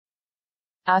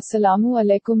Assalamu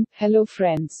alaikum, hello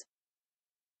friends.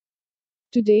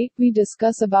 Today, we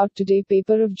discuss about today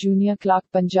paper of Junior Clerk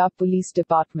Punjab Police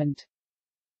Department.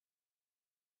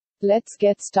 Let's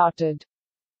get started.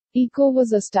 ECO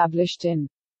was established in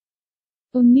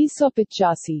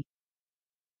 1985.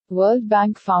 World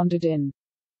Bank founded in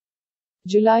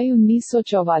July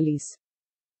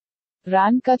 1944.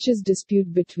 Ran Kutch's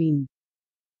dispute between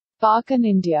Pak and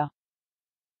India.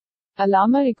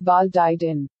 Allama Iqbal died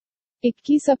in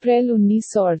 21 April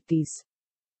 1938.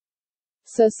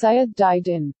 Sir Syed died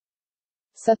in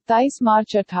 27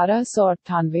 March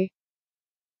 1898.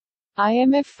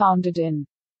 IMF founded in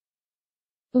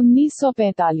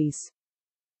 1945.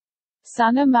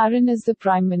 Sanna Marin is the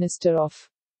Prime Minister of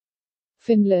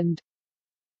Finland.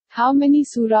 How many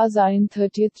surahs are in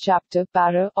 30th chapter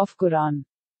para of Quran?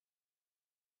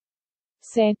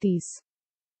 37.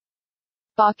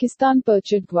 Pakistan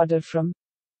purchased Gwadar from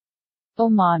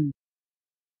Oman.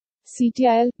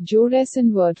 CTIL, Jod S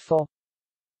in word for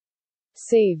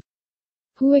save.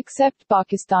 Who accept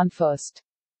Pakistan first?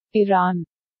 Iran.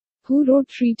 Who wrote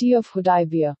Treaty of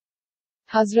Hudaybiyah?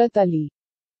 Hazrat Ali.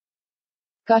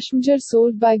 Kashmir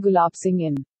sold by Gulab Singh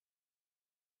in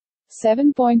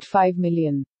 7.5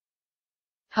 million.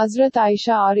 Hazrat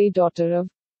Aisha are a daughter of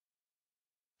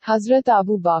Hazrat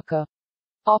Abu Bakr.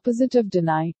 Opposite of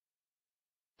deny.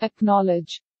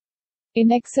 Acknowledge.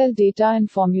 In Excel data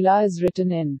and formula is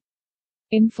written in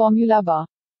formula bar.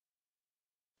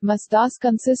 Masdas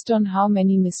consist on how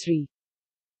many Misri?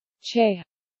 6.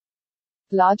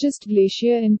 Largest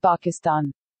glacier in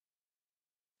Pakistan.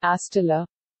 Astala.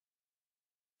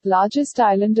 Largest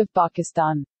island of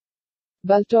Pakistan.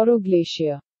 Baltoro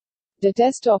Glacier.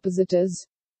 Detest opposite is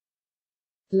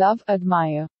love,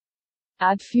 admire.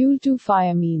 Add fuel to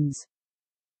fire means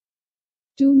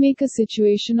to make a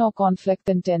situation or conflict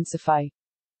intensify.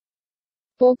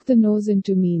 Poke the nose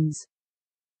into means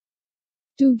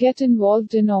to get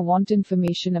involved in or want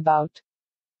information about.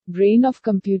 Brain of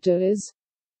computer is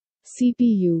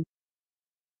CPU.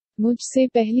 Mujhse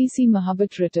pehli si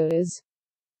mohabbat writer is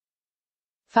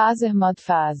Faz Ahmad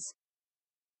Faz.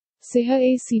 Seher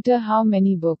a seater how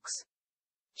many books?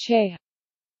 6.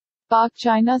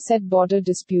 Pak-China set border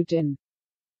dispute in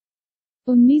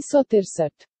 1963.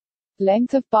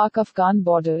 Length of Pak-Afghan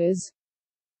border is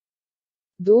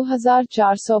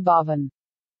 2452.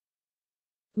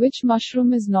 Which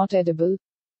mushroom is not edible?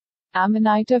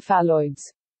 Amanita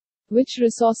phalloides. Which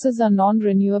resources are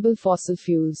non-renewable fossil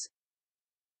fuels?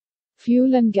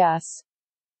 Fuel and gas.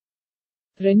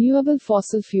 Renewable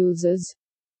fossil fuels is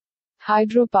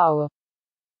hydropower.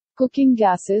 Cooking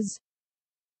gases.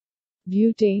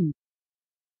 Butane.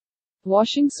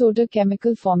 Washing soda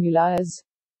chemical formula is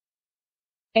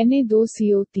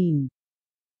Na2CO3.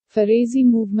 Farezi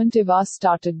movement was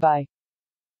started by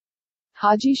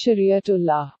Haji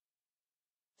Shariatullah.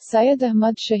 Syed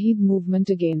Ahmad Shaheed movement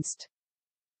against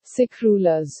Sikh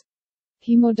rulers.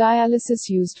 Hemodialysis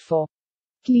used for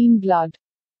clean blood.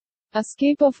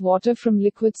 Escape of water from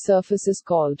liquid surface is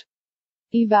called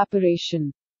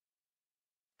evaporation.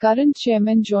 Current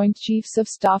Chairman Joint Chiefs of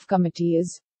Staff Committee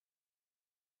is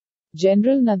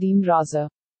General Nadeem Raza.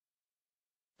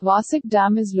 Wasik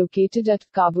Dam is located at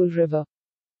Kabul River.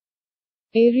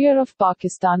 Area of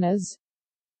Pakistan is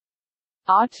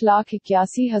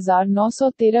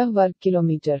 8,81,913 वर्ग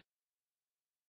kilometre.